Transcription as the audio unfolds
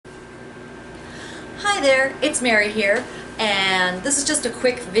Hi there, it's Mary here, and this is just a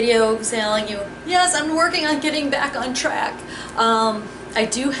quick video telling you, yes, I'm working on getting back on track. I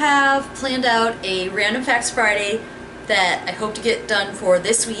do have planned out a Random Facts Friday that I hope to get done for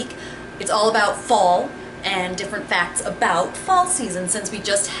this week. It's all about fall and different facts about fall season since we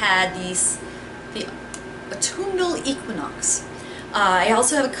just had the autumnal equinox. I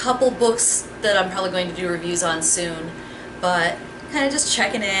also have a couple books that I'm probably going to do reviews on soon, but kind of just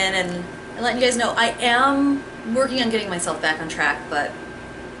checking in and letting you guys know I am working on getting myself back on track, but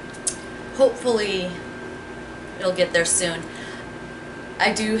hopefully it'll get there soon.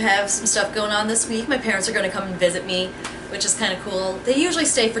 I do have some stuff going on this week. My parents are going to come and visit me, which is kind of cool. They usually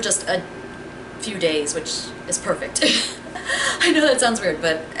stay for just a few days, which is perfect. I know that sounds weird,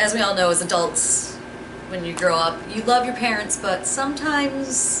 but as we all know as adults, when you grow up, you love your parents, but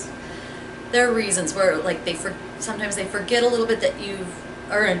sometimes there are reasons where like sometimes they forget a little bit that you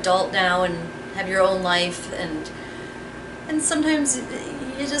are an adult now and have your own life, and sometimes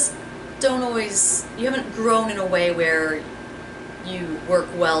you just don't always, you haven't grown in a way where you work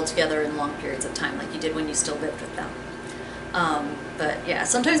well together in long periods of time like you did when you still lived with them. But yeah,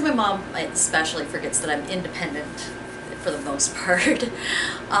 sometimes my mom especially forgets that I'm independent for the most part.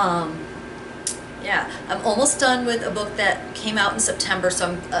 Yeah, I'm almost done with a book that came out in September,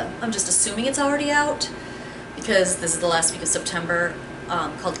 so I'm just assuming it's already out because this is the last week of September,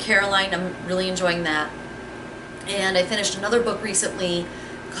 called Caroline. I'm really enjoying that. And I finished another book recently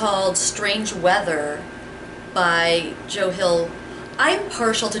called Strange Weather by Joe Hill. I'm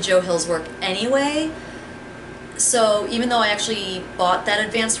partial to Joe Hill's work anyway, so even though I actually bought that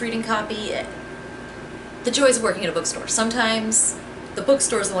advanced reading copy, the joys of working at a bookstore. Sometimes the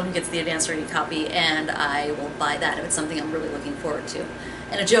bookstore is the one who gets the advanced reading copy, and I will buy that if it's something I'm really looking forward to.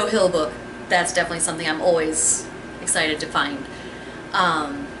 And a Joe Hill book, that's definitely something I'm always excited to find.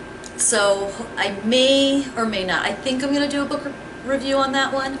 So I may or may not. I think I'm going to do a book review on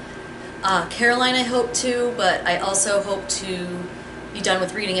that one. Caroline I hope to, but I also hope to be done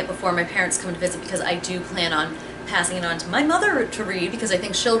with reading it before my parents come to visit, because I do plan on passing it on to my mother to read because I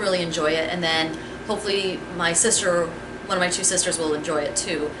think she'll really enjoy it, and then hopefully my sister, one of my two sisters, will enjoy it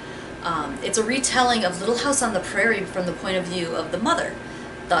too. It's a retelling of Little House on the Prairie from the point of view of the mother,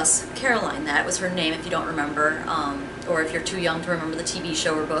 thus Caroline. That was her name if you don't remember, or if you're too young to remember the TV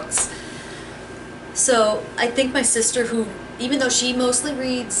show or books. So I think my sister, who, even though she mostly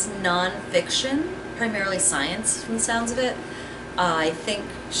reads non-fiction, primarily science from the sounds of it, I think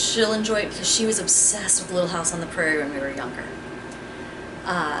she'll enjoy it because she was obsessed with Little House on the Prairie when we were younger.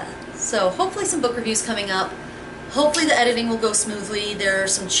 So hopefully some book reviews coming up. Hopefully the editing will go smoothly. There are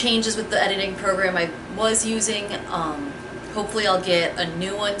some changes with the editing program I was using. Hopefully I'll get a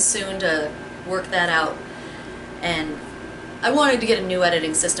new one soon to work that out. And I wanted to get a new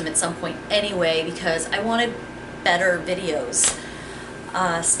editing system at some point anyway because I wanted better videos.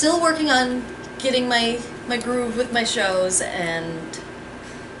 Still working on getting my groove with my shows, and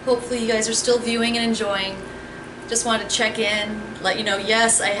hopefully you guys are still viewing and enjoying. Just wanted to check in, let you know,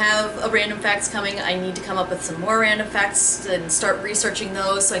 yes, I have a Random Facts coming. I need to come up with some more Random Facts and start researching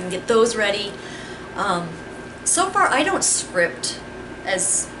those so I can get those ready. So far I don't script,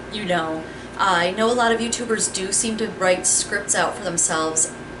 as you know. I know a lot of YouTubers do seem to write scripts out for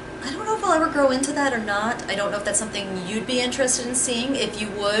themselves. I don't know if I'll ever grow into that or not. I don't know if that's something you'd be interested in seeing. If you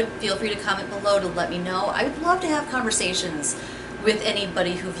would, feel free to comment below to let me know. I would love to have conversations with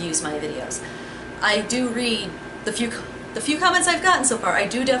anybody who views my videos. I do read the few comments I've gotten so far. I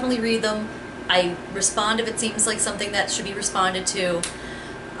do definitely read them. I respond if it seems like something that should be responded to.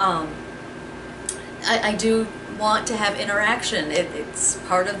 I do want to have interaction. It's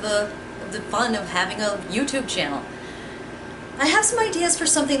part of the fun of having a YouTube channel. I have some ideas for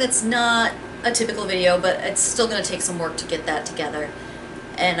something that's not a typical video, but it's still going to take some work to get that together,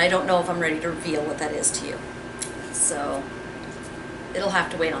 and I don't know if I'm ready to reveal what that is to you, so it'll have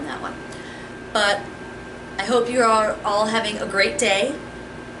to wait on that one. But I hope you are all having a great day,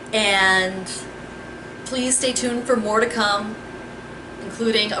 and please stay tuned for more to come,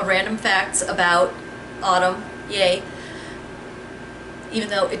 including a Random Facts about autumn. Yay. Even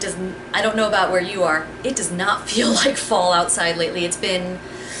though it doesn't, I don't know about where you are, it does not feel like fall outside lately. It's been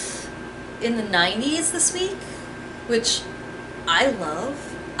in the 90s this week, which I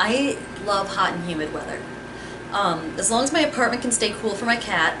love. I love hot and humid weather. As long as my apartment can stay cool for my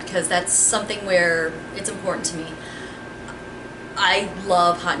cat, because that's something where it's important to me. I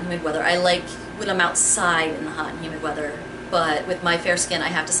love hot and humid weather. I like when I'm outside in the hot and humid weather, but with my fair skin I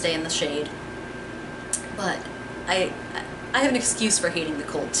have to stay in the shade. But I have an excuse for hating the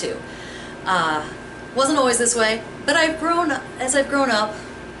cold too. Wasn't always this way, but as I've grown up,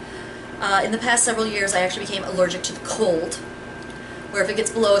 In the past several years, I actually became allergic to the cold, where if it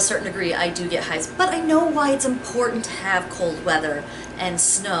gets below a certain degree, I do get hives. But I know why it's important to have cold weather and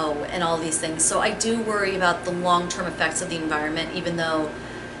snow and all these things. So I do worry about the long-term effects of the environment, even though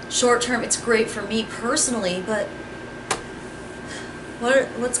short-term it's great for me personally, but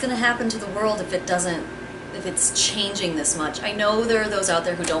what's going to happen to the world if it's changing this much? I know there are those out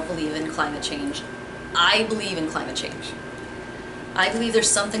there who don't believe in climate change. I believe in climate change. I believe there's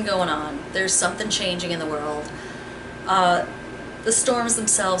something going on. There's something changing in the world. The storms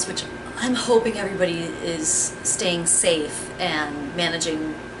themselves, which I'm hoping everybody is staying safe and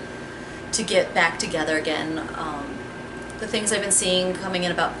managing to get back together again. The things I've been seeing coming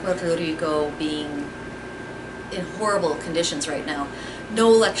in about Puerto Rico being in horrible conditions right now.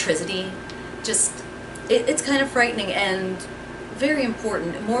 No electricity. Just, it's kind of frightening and very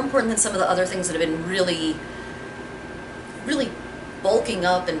important. More important than some of the other things that have been really bulking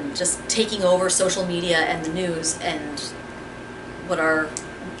up and just taking over social media and the news, and what our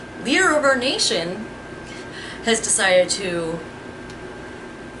leader of our nation has decided to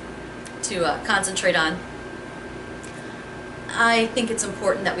concentrate on. I think it's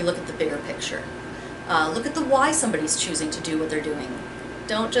important that we look at the bigger picture. Look at the why somebody's choosing to do what they're doing.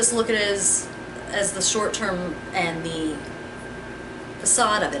 Don't just look at it as the short term and the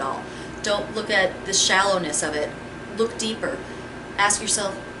facade of it all. Don't look at the shallowness of it. Look deeper. Ask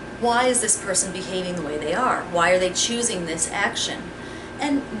yourself, why is this person behaving the way they are? Why are they choosing this action?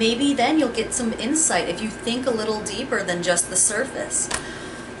 And maybe then you'll get some insight if you think a little deeper than just the surface.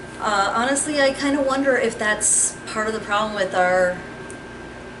 Honestly, I kind of wonder if that's part of the problem with our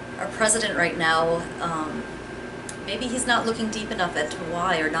president right now. Maybe he's not looking deep enough as to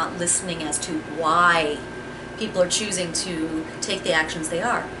why, or not listening as to why people are choosing to take the actions they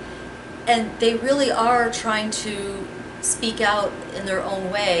are. And they really are trying to speak out in their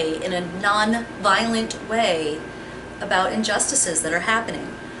own way, in a non-violent way, about injustices that are happening.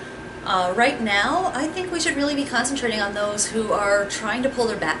 Right now, I think we should really be concentrating on those who are trying to pull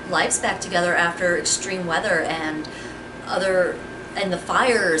their lives back together after extreme weather and the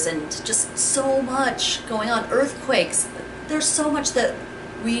fires and just so much going on, earthquakes. There's so much that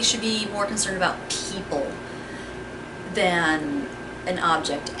we should be more concerned about people than an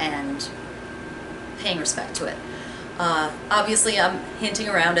object and paying respect to it. Obviously, I'm hinting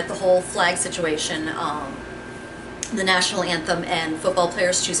around at the whole flag situation, the national anthem and football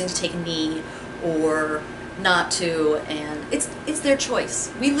players choosing to take a knee or not to, and it's their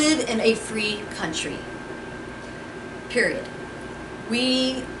choice. We live in a free country, period.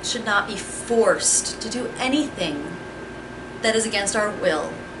 We should not be forced to do anything that is against our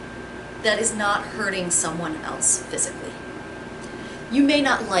will, that is not hurting someone else physically. You may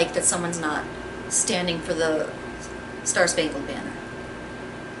not like that someone's not standing for the Star-Spangled Banner.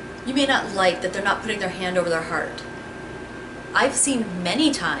 You may not like that they're not putting their hand over their heart. I've seen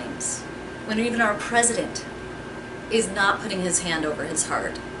many times when even our president is not putting his hand over his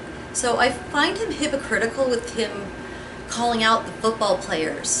heart. So I find him hypocritical with him calling out the football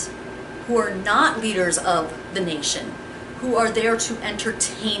players who are not leaders of the nation, who are there to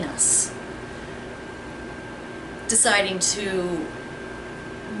entertain us, deciding to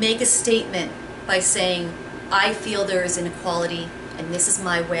make a statement by saying, I feel there is inequality and this is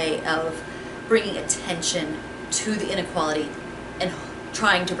my way of bringing attention to the inequality and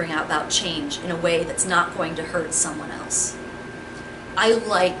trying to bring about change in a way that's not going to hurt someone else. I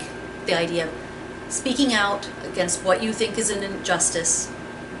like the idea of speaking out against what you think is an injustice,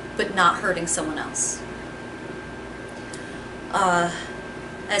 but not hurting someone else.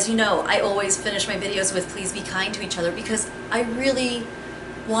 As you know, I always finish my videos with please be kind to each other, because I really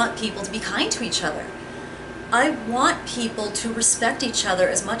want people to be kind to each other. I want people to respect each other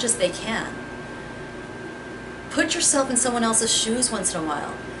as much as they can. Put yourself in someone else's shoes once in a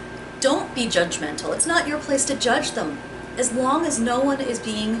while. Don't be judgmental. It's not your place to judge them. As long as no one is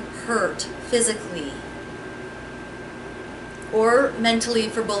being hurt physically or mentally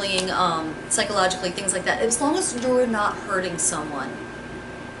for bullying, psychologically, things like that. As long as you're not hurting someone.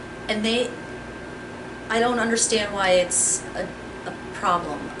 And I don't understand why it's a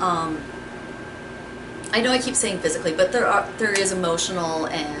problem. I know I keep saying physically, but there is emotional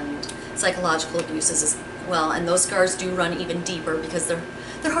and psychological abuses as well, and those scars do run even deeper because they're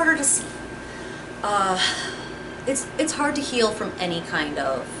harder to see. It's hard to heal from any kind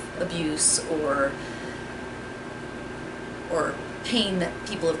of abuse or pain that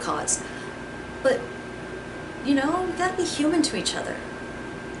people have caused. But you know, we gotta be human to each other.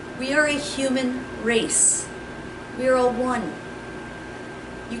 We are a human race. We are all one.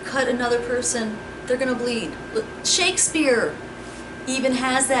 You cut another person, they're gonna bleed. Shakespeare even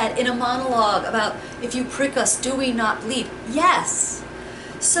has that in a monologue about, if you prick us, do we not bleed? Yes.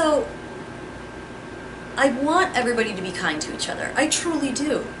 So I want everybody to be kind to each other. I truly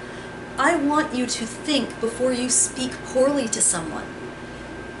do. I want you to think before you speak poorly to someone.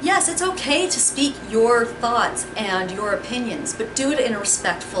 Yes, it's okay to speak your thoughts and your opinions, but do it in a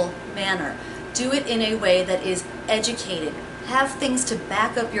respectful manner. Do it in a way that is educated. Have things to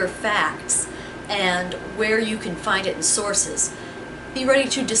back up your facts and where you can find it in sources. Be ready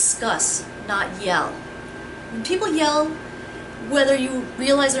to discuss, not yell. When people yell, whether you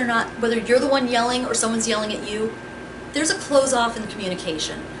realize it or not, whether you're the one yelling or someone's yelling at you, there's a close off in the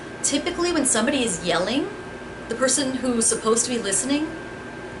communication. Typically when somebody is yelling, the person who's supposed to be listening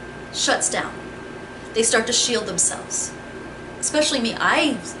shuts down. They start to shield themselves. Especially me,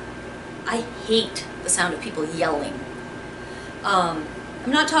 I hate the sound of people yelling. I'm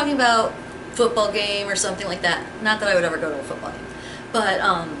not talking about football game or something like that. Not that I would ever go to a football game. But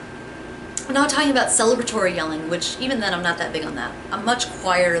I'm not talking about celebratory yelling, which even then I'm not that big on that. I'm much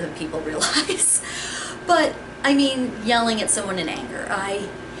quieter than people realize. But I mean yelling at someone in anger. I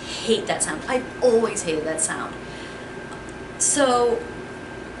hate that sound. I've always hated that sound. So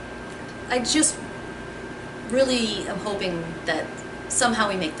I just really am hoping that somehow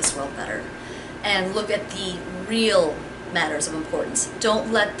we make this world better and look at the real matters of importance.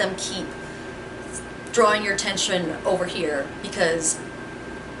 Don't let them keep drawing your attention over here because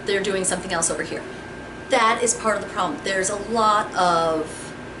they're doing something else over here. That is part of the problem. There's a lot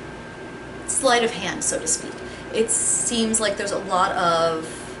of sleight of hand, so to speak. It seems like there's a lot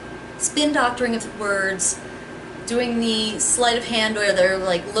of spin doctoring of words, doing the sleight of hand where they're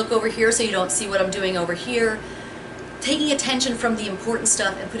like, look over here so you don't see what I'm doing over here, taking attention from the important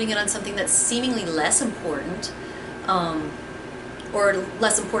stuff and putting it on something that's seemingly less important, or a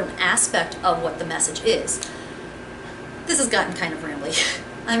less important aspect of what the message is. This has gotten kind of rambly.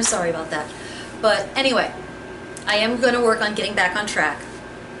 I'm sorry about that. But anyway, I am going to work on getting back on track.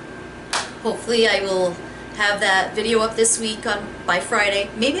 Hopefully I will have that video up this week by Friday.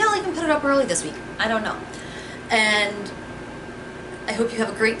 Maybe I'll even put it up early this week. I don't know. And I hope you have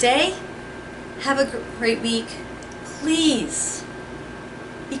a great day. Have a great week. Please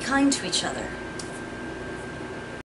be kind to each other.